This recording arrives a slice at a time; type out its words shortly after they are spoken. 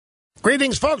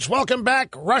Greetings, folks. Welcome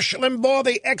back. Rush Limbaugh,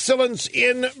 the Excellence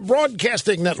in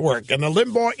Broadcasting Network, and the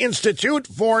Limbaugh Institute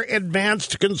for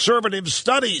Advanced Conservative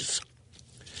Studies.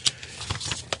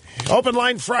 Open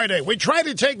Line Friday. We try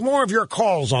to take more of your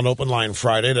calls on Open Line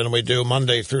Friday than we do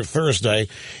Monday through Thursday.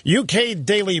 UK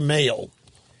Daily Mail.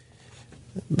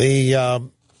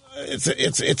 It's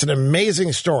an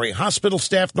amazing story. Hospital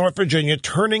staff, North Virginia,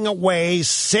 turning away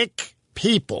sick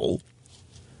people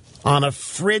on a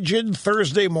frigid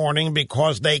Thursday morning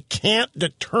because they can't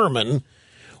determine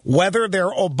whether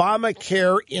their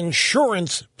Obamacare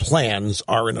insurance plans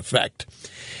are in effect.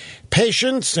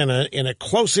 Patients in a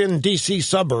close-in D.C.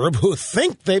 suburb who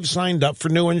think they've signed up for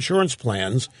new insurance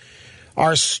plans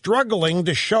are struggling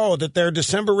to show that their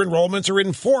December enrollments are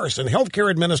in force, and healthcare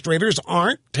administrators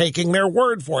aren't taking their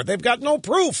word for it. They've got no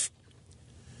proof.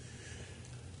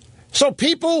 So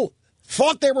people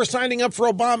thought they were signing up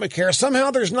for Obamacare.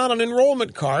 Somehow there's not an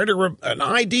enrollment card or an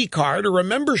ID card or a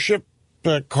membership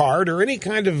card or any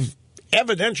kind of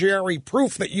evidentiary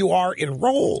proof that you are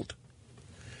enrolled.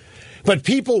 But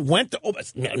people went to,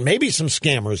 maybe some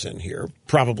scammers in here,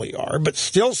 probably are, but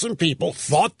still some people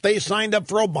thought they signed up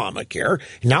for Obamacare,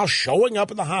 now showing up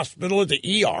at the hospital at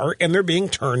the ER, and they're being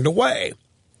turned away.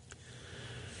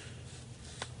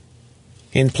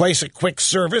 In place of quick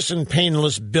service and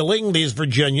painless billing, these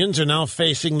Virginians are now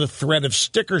facing the threat of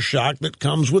sticker shock that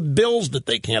comes with bills that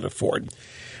they can't afford.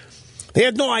 They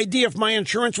had no idea if my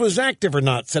insurance was active or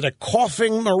not, said a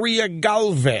coughing Maria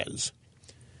Galvez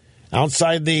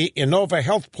outside the Innova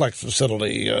Healthplex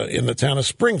facility in the town of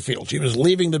Springfield. She was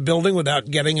leaving the building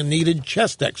without getting a needed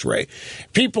chest x-ray.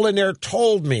 People in there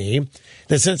told me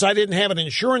that since I didn't have an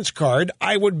insurance card,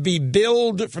 I would be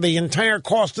billed for the entire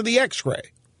cost of the x-ray.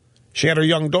 She had her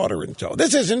young daughter in tow.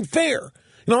 This isn't fair.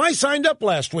 You know, I signed up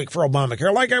last week for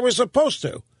Obamacare like I was supposed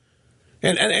to.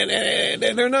 And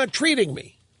they're not treating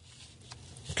me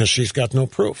because she's got no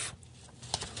proof.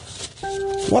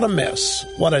 What a mess.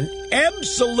 What an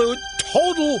absolute,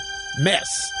 total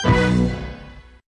mess.